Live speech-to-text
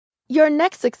Your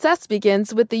next success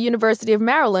begins with the University of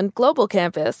Maryland Global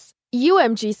Campus.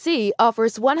 UMGC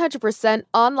offers 100%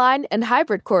 online and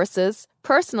hybrid courses,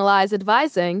 personalized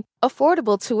advising,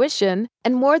 affordable tuition,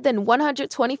 and more than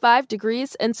 125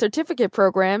 degrees and certificate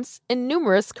programs in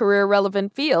numerous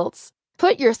career-relevant fields.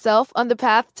 Put yourself on the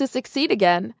path to succeed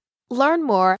again. Learn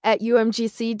more at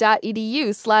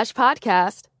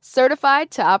umgc.edu/podcast.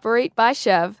 Certified to operate by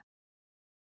Chev.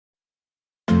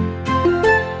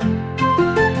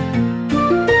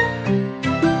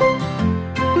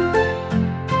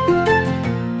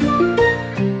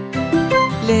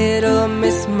 Little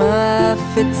Miss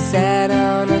Muffet sat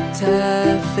on a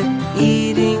tuffet,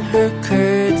 eating her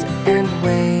curds and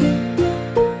whey.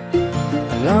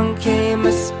 Along came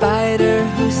a spider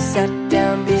who sat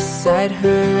down beside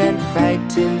her and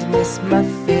frightened Miss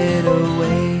Muffet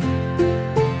away.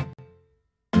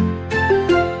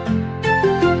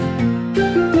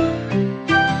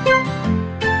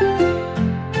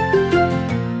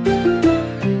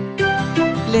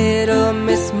 Little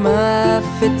Miss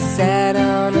Muffet sat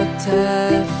on a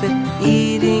tuffet,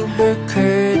 eating her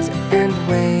curds and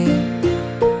whey.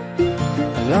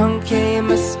 Along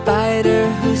came a spider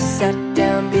who sat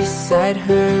down beside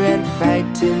her and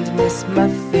frightened Miss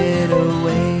Muffet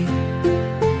away.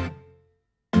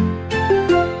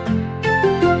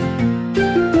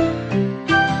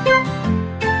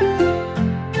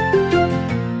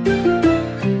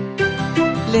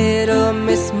 Little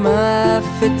Miss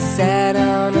Muffet sat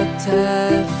on a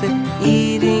tuffet,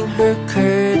 eating her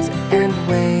curds and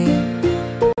whey.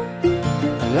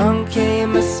 Along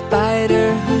came a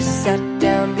spider who sat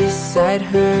down beside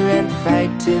her and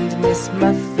frightened Miss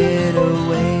Muffet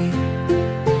away.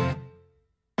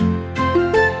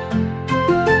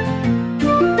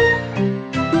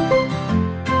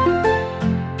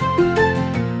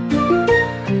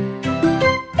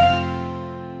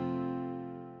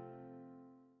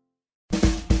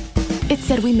 It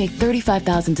said we make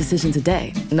 35,000 decisions a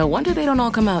day. No wonder they don't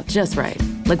all come out just right.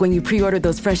 Like when you pre-ordered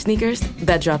those fresh sneakers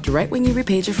that dropped right when you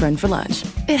repaid your friend for lunch.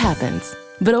 It happens.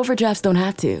 But overdrafts don't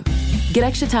have to. Get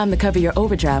extra time to cover your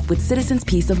overdraft with Citizens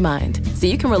Peace of Mind, so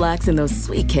you can relax in those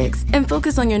sweet kicks and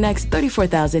focus on your next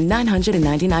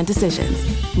 34,999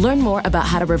 decisions. Learn more about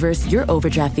how to reverse your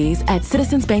overdraft fees at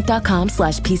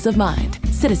citizensbank.com/peace of mind.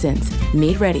 Citizens,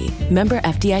 made ready. Member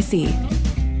FDIC.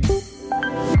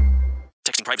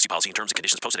 Texting privacy policy and terms and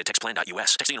conditions posted at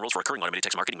textplan.us. Texting enrolls for recurring automated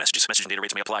text marketing messages. Message and data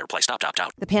rates may apply. Reply stop, opt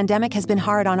out. The pandemic has been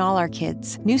hard on all our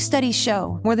kids. New studies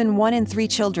show more than 1 in 3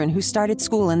 children who started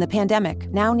school in the pandemic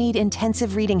now need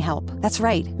intensive reading help. That's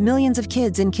right. Millions of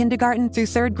kids in kindergarten through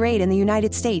 3rd grade in the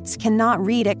United States cannot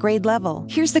read at grade level.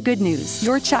 Here's the good news.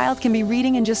 Your child can be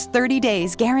reading in just 30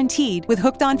 days, guaranteed, with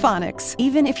Hooked on Phonics.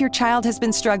 Even if your child has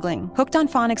been struggling, Hooked on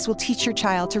Phonics will teach your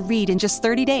child to read in just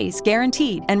 30 days,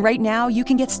 guaranteed. And right now, you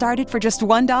can get started for just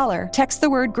 $1. Text the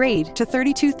word GRADE to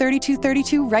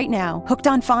 323232 right now. Hooked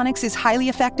on Phonics is highly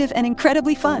effective and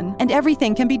incredibly fun, and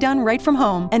everything can be done right from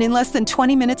home and in less than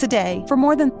 20 minutes a day. For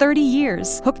more than 30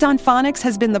 years, Hooked on Phonics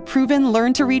has been the proven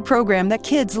learn-to-read program that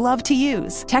kids love to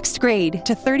use. Text GRADE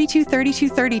to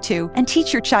 323232 and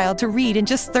teach your child to read in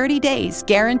just 30 days,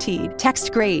 guaranteed.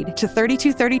 Text GRADE to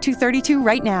 323232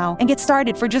 right now and get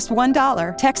started for just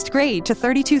 $1. Text GRADE to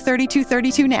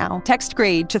 323232 now. Text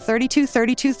GRADE to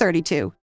 323232.